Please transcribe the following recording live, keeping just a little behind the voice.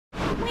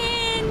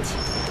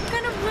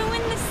Gonna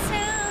ruin the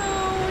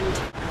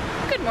sound.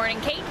 Good morning,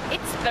 Kate.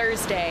 It's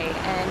Thursday,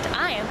 and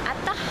I am at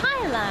the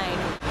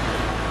Highline.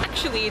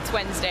 Actually, it's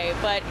Wednesday,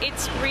 but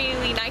it's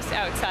really nice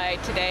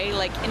outside today,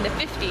 like in the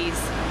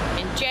 50s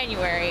in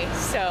January,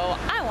 so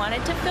I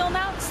wanted to film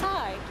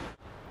outside.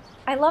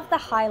 I love the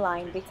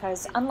Highline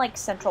because unlike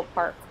Central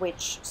Park,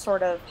 which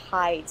sort of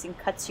hides and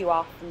cuts you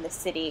off from the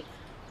city,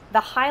 the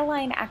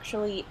Highline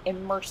actually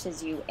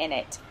immerses you in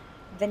it.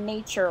 The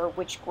nature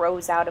which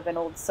grows out of an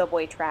old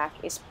subway track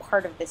is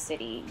part of the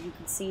city. You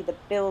can see the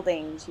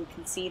buildings, you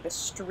can see the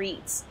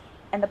streets,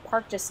 and the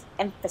park just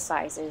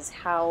emphasizes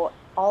how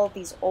all of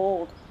these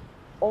old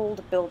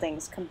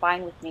buildings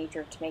combine with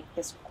nature to make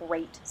this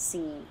great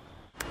scene.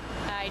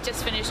 I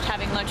just finished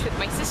having lunch with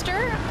my sister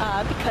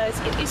because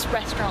it is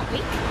restaurant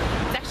week.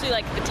 It's actually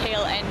like the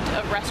tail end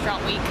of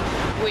restaurant week,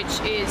 which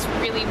is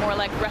really more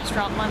like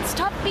restaurant month.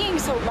 Stop being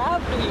so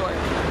loud, New York.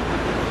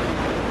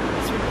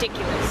 It's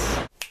ridiculous.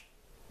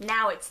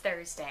 Now it's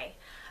Thursday,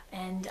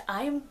 and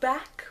I'm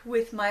back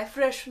with my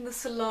fresh from the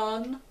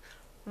salon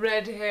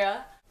red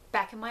hair.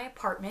 Back in my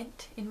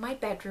apartment, in my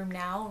bedroom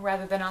now,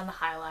 rather than on the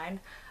Highline.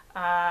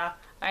 I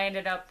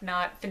ended up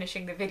not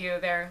finishing the video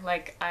there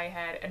like I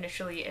had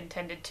initially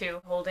intended to.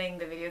 Holding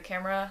the video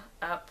camera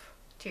up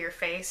to your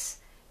face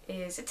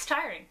it's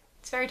tiring.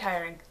 It's very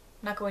tiring, I'm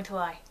not going to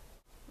lie.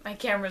 My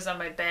camera's on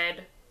my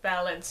bed,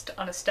 balanced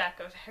on a stack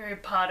of Harry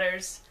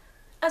Potters,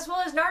 as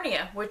well as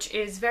Narnia, which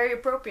is very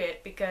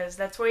appropriate because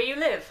that's where you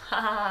live.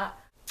 Haha.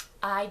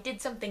 I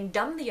did something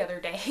dumb the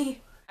other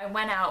day. I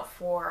went out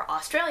for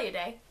Australia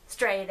Day,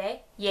 Straya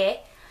Day, yeah.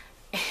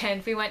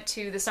 And we went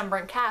to the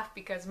Sunburnt Calf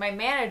because my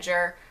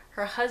manager,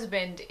 her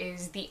husband,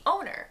 is the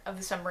owner of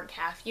the Sunburnt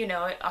Calf, you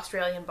know it,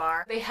 Australian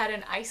bar. They had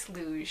an ice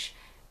luge.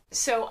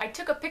 So I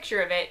took a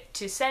picture of it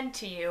to send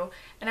to you,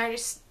 and I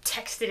just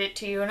texted it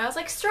to you, and I was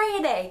like,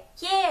 Straya Day,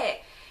 yeah!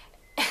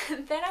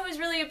 And then I was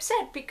really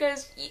upset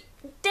because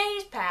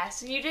days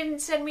passed and you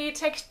didn't send me a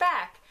text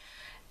back.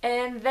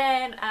 And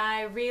then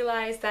I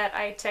realized that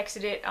I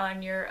texted it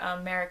on your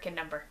American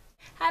number.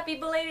 Happy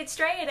belated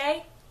Straya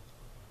Day!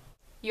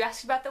 You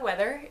asked about the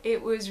weather.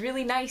 It was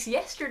really nice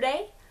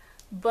yesterday,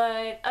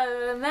 but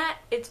other than that,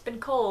 it's been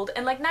cold.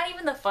 And like, not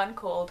even the fun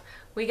cold.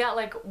 We got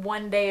like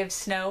one day of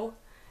snow,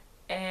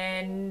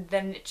 and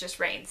then it just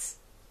rains.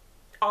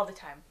 All the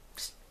time.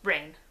 Just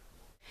rain.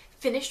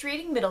 Finished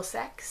reading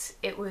Middlesex.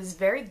 It was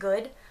very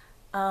good.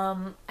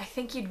 I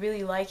think you'd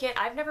really like it.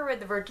 I've never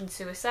read The Virgin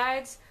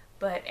Suicides,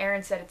 but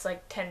Erin said it's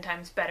like 10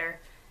 times better.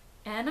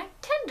 And I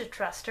tend to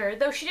trust her,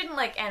 though she didn't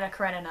like Anna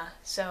Karenina,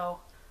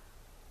 so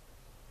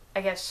I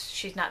guess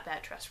she's not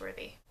that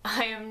trustworthy.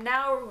 I am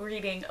now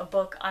reading a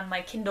book on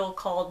my Kindle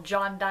called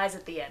John Dies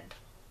at the End.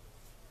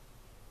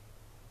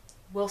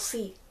 We'll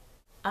see.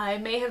 I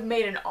may have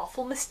made an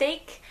awful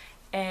mistake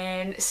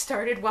and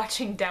started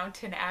watching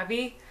Downton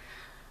Abbey.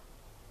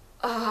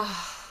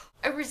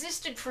 I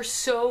resisted for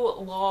so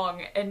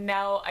long, and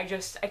now I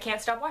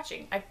can't stop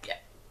watching. I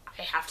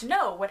have to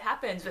know what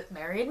happens with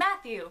Mary and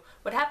Matthew,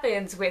 what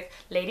happens with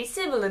Lady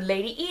Sybil and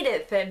Lady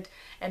Edith,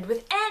 and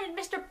with Anne and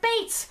Mr.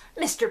 Bates.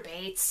 Mr.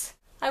 Bates!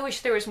 I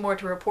wish there was more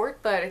to report,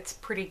 but it's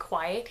pretty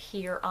quiet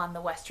here on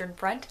the Western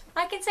Front.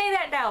 I can say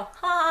that now.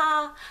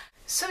 Ha!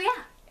 So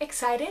yeah,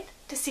 excited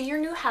to see your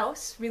new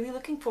house. Really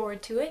looking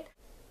forward to it.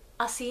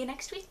 I'll see you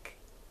next week.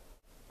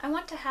 I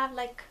want to have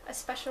like a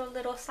special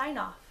little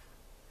sign-off.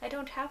 I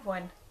don't have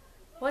one.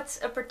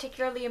 What's a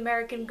particularly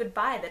American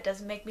goodbye that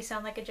doesn't make me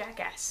sound like a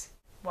jackass?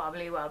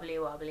 Wobbly, wobbly,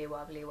 wobbly,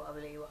 wobbly,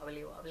 wobbly,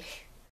 wobbly, wobbly.